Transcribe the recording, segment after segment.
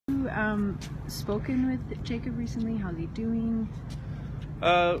spoken with Jacob recently? How's he doing?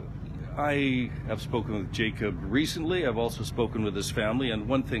 I have spoken with Jacob recently. I've also spoken with his family, and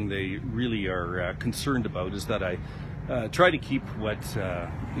one thing they really are concerned about is that I try to keep what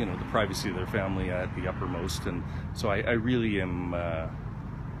the privacy of their family at the uppermost, and so I really am,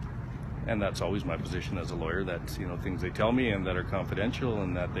 and that's always my position as a lawyer, that things they tell me and that are confidential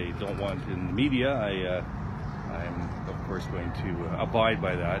and that they don't want in the media, I'm of course going to abide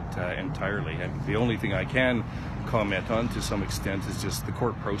by that entirely. And the only thing I can comment on to some extent is just the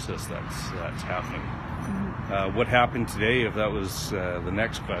court process that's happening. Mm-hmm. What happened today, if that was the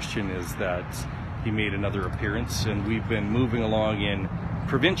next question, is that he made another appearance, and we've been moving along in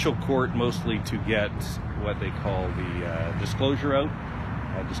provincial court mostly to get what they call the disclosure out.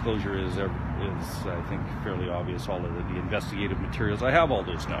 Disclosure is, I think, fairly obvious. All of the investigative materials, I have all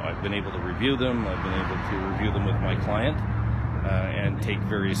those now. I've been able to review them. I've been able to review them with my client and take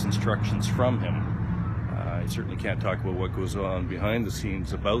various instructions from him. I certainly can't talk about what goes on behind the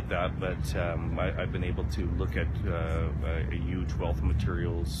scenes about that, but I've been able to look at a huge wealth of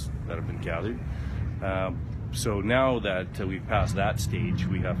materials that have been gathered. So now that we've passed that stage,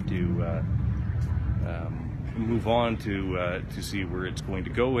 we have to move on to see where it's going to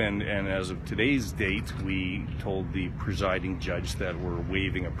go. And as of today's date, we told the presiding judge that we're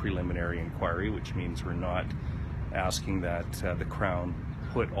waiving a preliminary inquiry, which means we're not asking that the Crown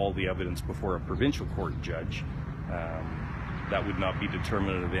put all the evidence before a provincial court judge. That would not be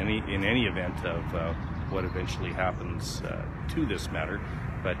determinative in any event of what eventually happens to this matter.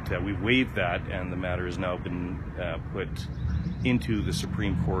 But we've waived that, and the matter has now been put into the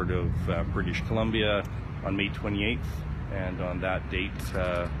Supreme Court of British Columbia on May 28th, and on that date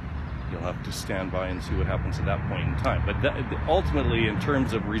you'll have to stand by and see what happens at that point in time. But ultimately, in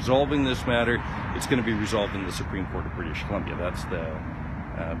terms of resolving this matter, it's going to be resolved in the Supreme Court of British Columbia. That's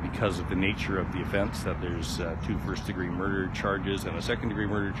because of the nature of the offense, that there's 2 first-degree murder charges and a second-degree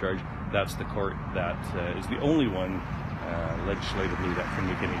murder charge. That's the court that is the only one legislatively that can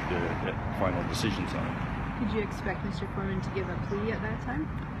make any final decisions on it. Did you expect Mr. Forman to give a plea at that time?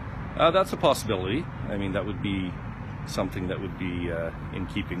 That's a possibility. I mean, that would be something that would be in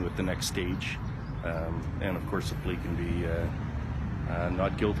keeping with the next stage. And of course, a plea can be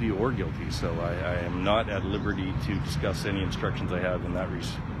not guilty or guilty. So I am not at liberty to discuss any instructions I have in that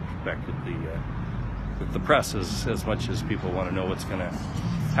respect with the press, as much as people want to know what's going to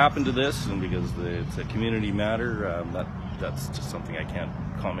happen to this, and because it's a community matter, that's just something I can't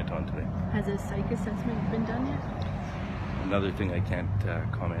comment on today. Has a psych assessment been done yet? Another thing I can't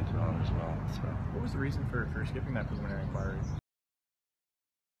comment on as well. So. What was the reason for skipping that preliminary inquiry?